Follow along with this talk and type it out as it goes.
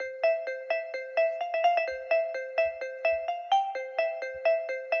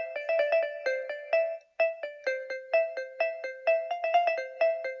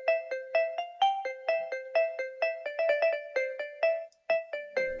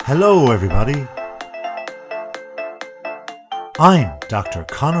Hello everybody. I'm Dr.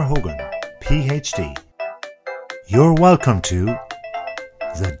 Conor Hogan Ph.D. You're welcome to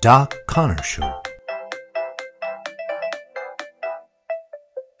The Doc Conor Show.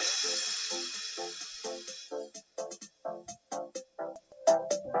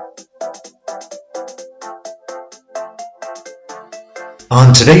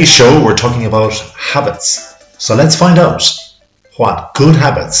 On today's show, we're talking about habits. So let's find out what good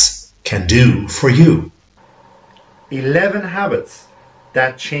habits can do for you. 11 habits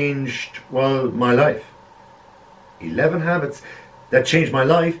that changed, my life. 11 habits that changed my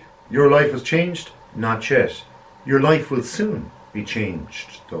life. Your life was changed? Not yet. Your life will soon be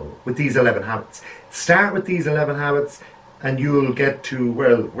changed, though, with these 11 habits. Start with these 11 habits and you'll get to,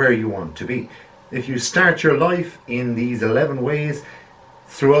 where you want to be. If you start your life in these 11 ways,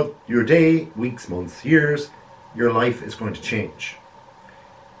 throughout your day, weeks, months, years, your life is going to change.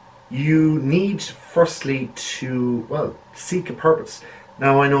 You need, firstly, to, seek a purpose.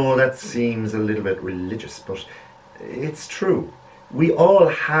 Now, I know that seems a little bit religious, but it's true. We all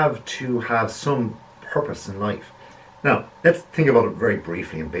have to have some purpose in life. Now, let's think about it very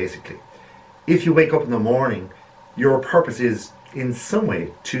briefly and basically. If you wake up in the morning, your purpose is, in some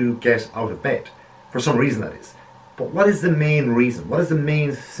way, to get out of bed. For some reason, that is. But what is the main reason? What is the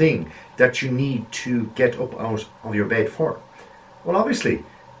main thing that you need to get up out of your bed for? Well, obviously,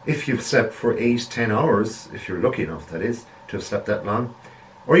 if you've slept for 8-10 hours, if you're lucky enough, that is, to have slept that long,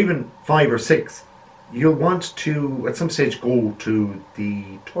 or even 5 or 6, you'll want to, at some stage, go to the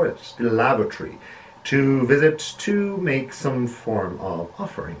toilet, the lavatory, to visit, to make some form of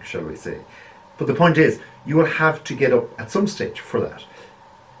offering, shall we say. But the point is, you will have to get up at some stage for that.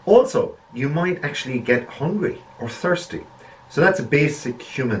 Also, you might actually get hungry or thirsty. So that's a basic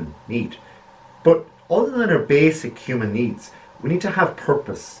human need. But other than our basic human needs, we need to have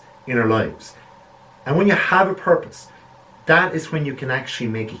purpose in our lives. And when you have a purpose, that is when you can actually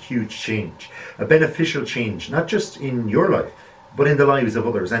make a huge change, a beneficial change, not just in your life, but in the lives of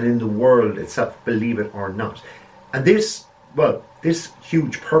others and in the world itself, believe it or not. And this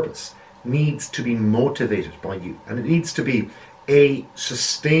huge purpose needs to be motivated by you, and it needs to be a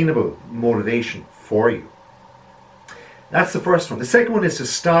sustainable motivation for you. That's the first one. The second one is to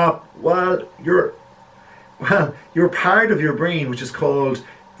stop your part of your brain, which is called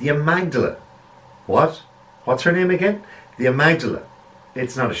the amygdala. What's her name again? The amygdala.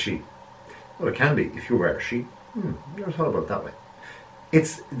 It's not a she. Well, it can be if you were a she. Never thought about it that way.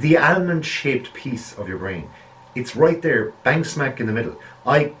 It's the almond-shaped piece of your brain. It's right there, bang smack in the middle.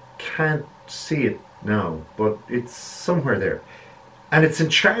 I can't see it now, but it's somewhere there. And it's in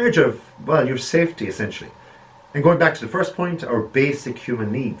charge of, your safety, essentially. And going back to the first point, our basic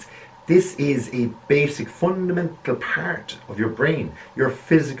human needs. This is a basic, fundamental part of your brain, your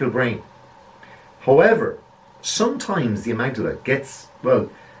physical brain. However, sometimes the amygdala gets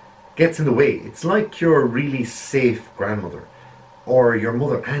in the way. It's like your really safe grandmother or your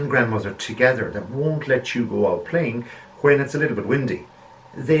mother and grandmother together that won't let you go out playing when it's a little bit windy.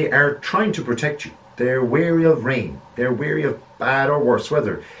 They are trying to protect you. They're wary of rain. They're wary of bad or worse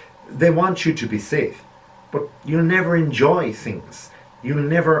weather. They want you to be safe. But you'll never enjoy things. You'll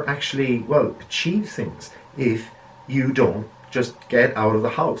never actually, achieve things if you don't just get out of the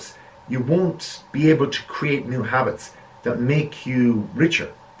house. You won't be able to create new habits that make you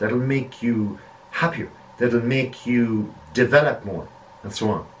richer, that'll make you happier, that'll make you develop more, and so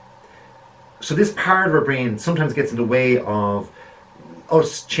on. So this part of our brain sometimes gets in the way of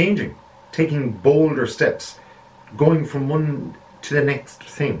us changing, taking bolder steps, going from one to the next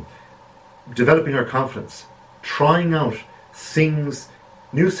thing, developing our confidence, trying out things,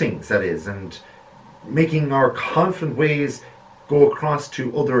 new things that is, and making our confident ways go across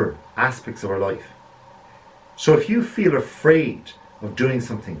to other aspects of our life. So if you feel afraid of doing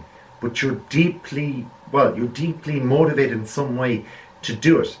something, but you're deeply motivated in some way to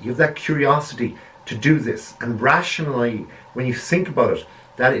do it, you have that curiosity to do this, and rationally, when you think about it,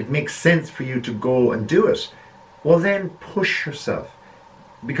 that it makes sense for you to go and do it, well then push yourself,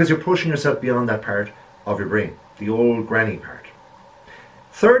 because you're pushing yourself beyond that part of your brain, the old granny part.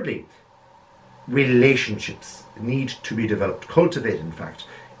 Thirdly, relationships need to be developed, cultivated in fact,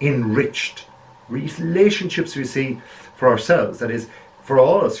 enriched. Relationships we see for ourselves, that is, for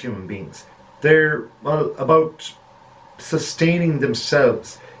all us human beings, they're about sustaining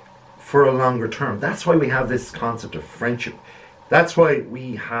themselves for a longer term. That's why we have this concept of friendship. That's why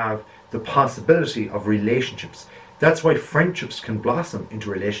we have the possibility of relationships. That's why friendships can blossom into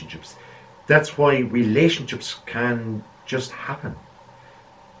relationships. That's why relationships can just happen.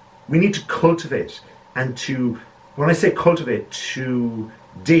 We need to cultivate and to When I say cultivate, to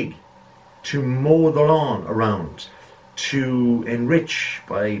dig, to mow the lawn around, to enrich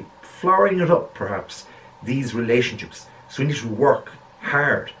by flowering it up perhaps, these relationships. So we need to work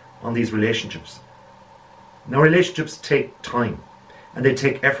hard on these relationships. Now relationships take time and they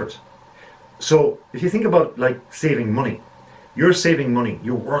take effort. So if you think about like saving money, you're saving money,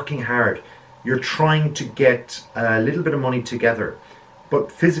 you're working hard, you're trying to get a little bit of money together,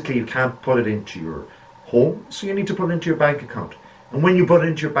 but physically you can't put it into your home, so you need to put it into your bank account. And when you put it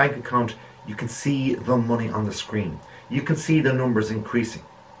into your bank account, you can see the money on the screen. You can see the numbers increasing.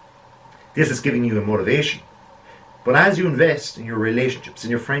 This is giving you a motivation. But as you invest in your relationships, in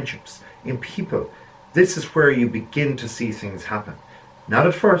your friendships, in people, this is where you begin to see things happen. Not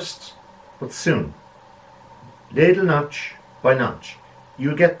at first, but soon. Little notch by notch.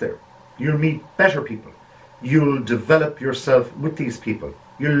 You'll get there. You'll meet better people. You'll develop yourself with these people.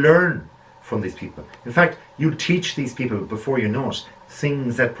 You'll learn from these people. In fact, you'll teach these people before you know it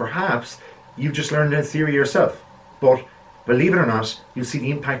things that perhaps you've just learned in theory yourself. But believe it or not, you'll see the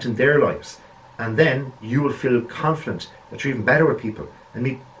impact in their lives. And then you will feel confident that you're even better with people and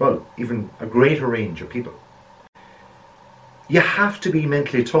meet, well, even a greater range of people. You have to be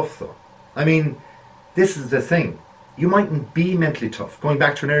mentally tough though. I mean, this is the thing. You mightn't be mentally tough. Going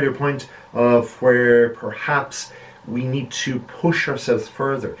back to an earlier point of where perhaps we need to push ourselves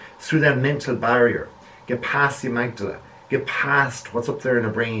further through that mental barrier, get past the amygdala, get past what's up there in the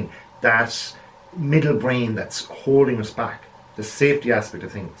brain, that middle brain that's holding us back, the safety aspect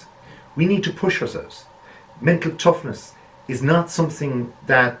of things. We need to push ourselves. Mental toughness is not something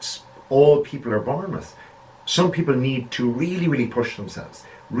that all people are born with. Some people need to really, really push themselves,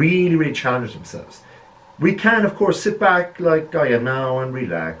 really, really challenge themselves. We can, of course, sit back like I am now and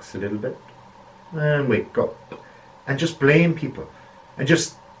relax a little bit and wake up and just blame people and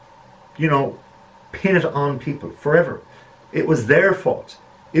just, pin it on people forever. It was their fault.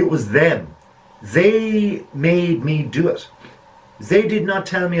 It was them. They made me do it. They did not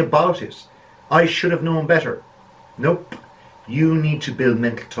tell me about it. I should have known better. Nope. You need to build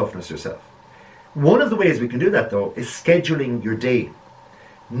mental toughness yourself. One of the ways we can do that, though, is scheduling your day.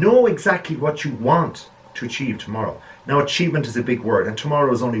 Know exactly what you want to achieve tomorrow. Now, achievement is a big word, and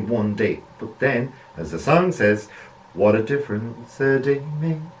tomorrow is only one day. But then, as the song says, what a difference a day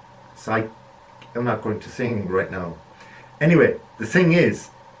makes. I'm not going to sing right now. Anyway, the thing is,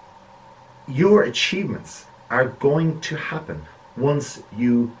 your achievements are going to happen once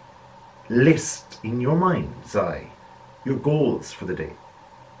you list in your mind's eye your goals for the day,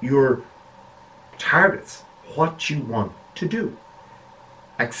 your targets, what you want to do.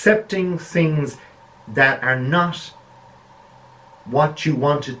 Accepting things that are not what you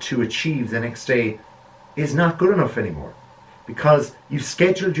wanted to achieve the next day is not good enough anymore, because you've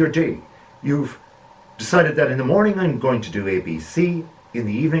scheduled your day. You've decided that in the morning I'm going to do A, B, C, in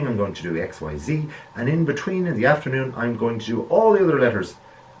the evening I'm going to do X, Y, Z, and in between, in the afternoon, I'm going to do all the other letters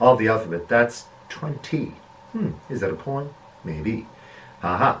of the alphabet. That's 20. Is that a poem? Maybe.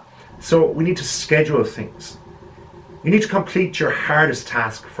 Aha. So we need to schedule things. You need to complete your hardest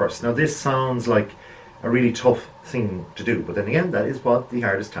task first. Now this sounds like a really tough thing to do, but then again, that is what the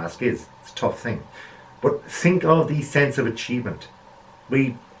hardest task is. It's a tough thing. But think of the sense of achievement.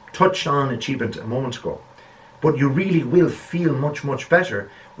 We touched on achievement a moment ago, but you really will feel much, much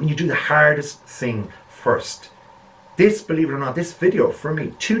better when you do the hardest thing first. This, believe it or not, this video for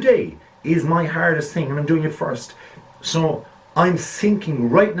me today is my hardest thing, and I'm doing it first. So I'm thinking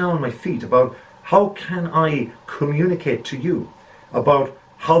right now on my feet about how can I communicate to you about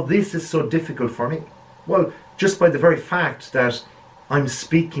how this is so difficult for me. Well, just by the very fact that I'm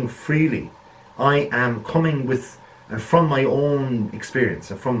speaking freely, I am coming with and from my own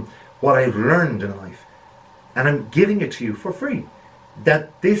experience and from what I've learned in life, and I'm giving it to you for free.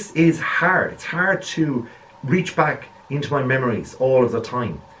 That this is hard. It's hard to reach back into my memories all of the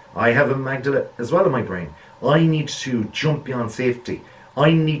time. I have a amygdala as well in my brain. I need to jump beyond safety.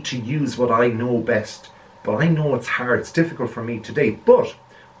 I need to use what I know best. But I know it's hard, it's difficult for me today. But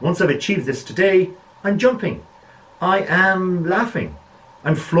once I've achieved this today, I'm jumping. I am laughing.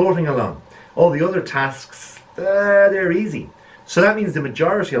 I'm floating along. All the other tasks, they're easy. So that means the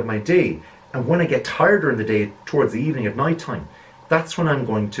majority of my day, and when I get tireder in the day, towards the evening at night time, that's when I'm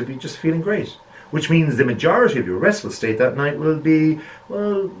going to be just feeling great. Which means the majority of your restful state that night will be,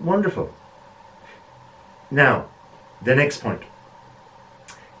 well, wonderful. Now, the next point.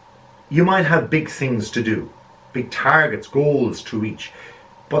 You might have big things to do, big targets, goals to reach,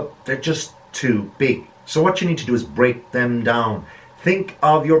 but they're just too big. So what you need to do is break them down. Think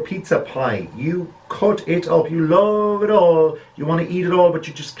of your pizza pie. You cut it up. You love it all. You want to eat it all, but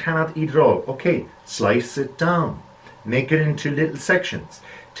you just cannot eat it all. Okay, slice it down. Make it into little sections.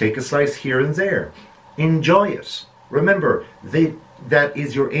 Take a slice here and there. Enjoy it. Remember, that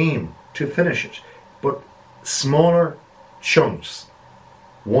is your aim, to finish it. But smaller chunks.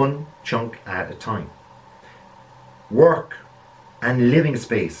 One chunk at a time. Work and living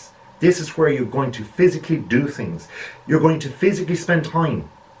space. This is where you're going to physically do things. You're going to physically spend time,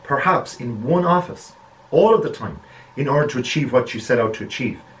 perhaps in one office, all of the time, in order to achieve what you set out to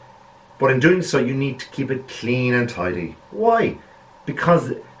achieve. But in doing so, you need to keep it clean and tidy. Why?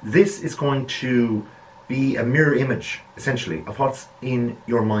 Because this is going to be a mirror image, essentially, of what's in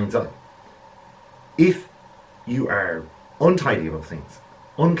your mind's eye. If you are untidy about things,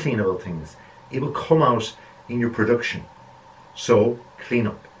 unclean about things, it will come out in your production. So, clean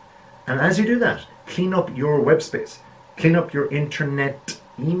up. And as you do that, clean up your web space, clean up your internet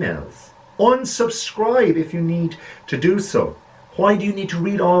emails, unsubscribe if you need to do so. Why do you need to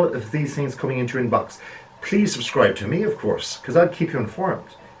read all of these things coming into your inbox? Please subscribe to me, of course, because I'll keep you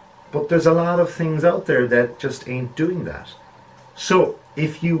informed. But there's a lot of things out there that just ain't doing that. So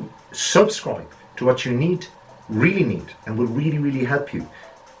if you subscribe to what you need, really need, and will really, really help you,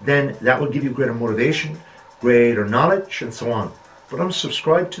 then that will give you greater motivation, greater knowledge, and so on. But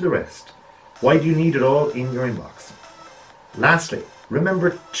unsubscribe to the rest. Why do you need it all in your inbox? Lastly,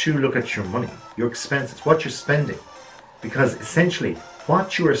 remember to look at your money, your expenses, what you're spending. Because essentially,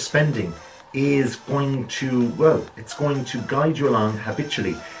 what you are spending is going to, well, it's going to guide you along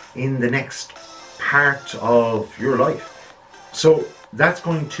habitually in the next part of your life. So that's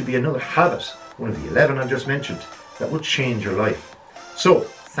going to be another habit, one of the 11 I just mentioned, that will change your life. So,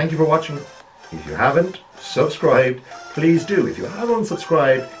 thank you for watching. If you haven't subscribed, please do. If you have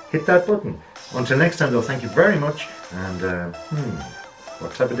unsubscribed, hit that button. Until next time though, thank you very much. And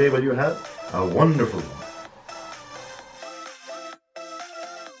what type of day will you have? A wonderful one.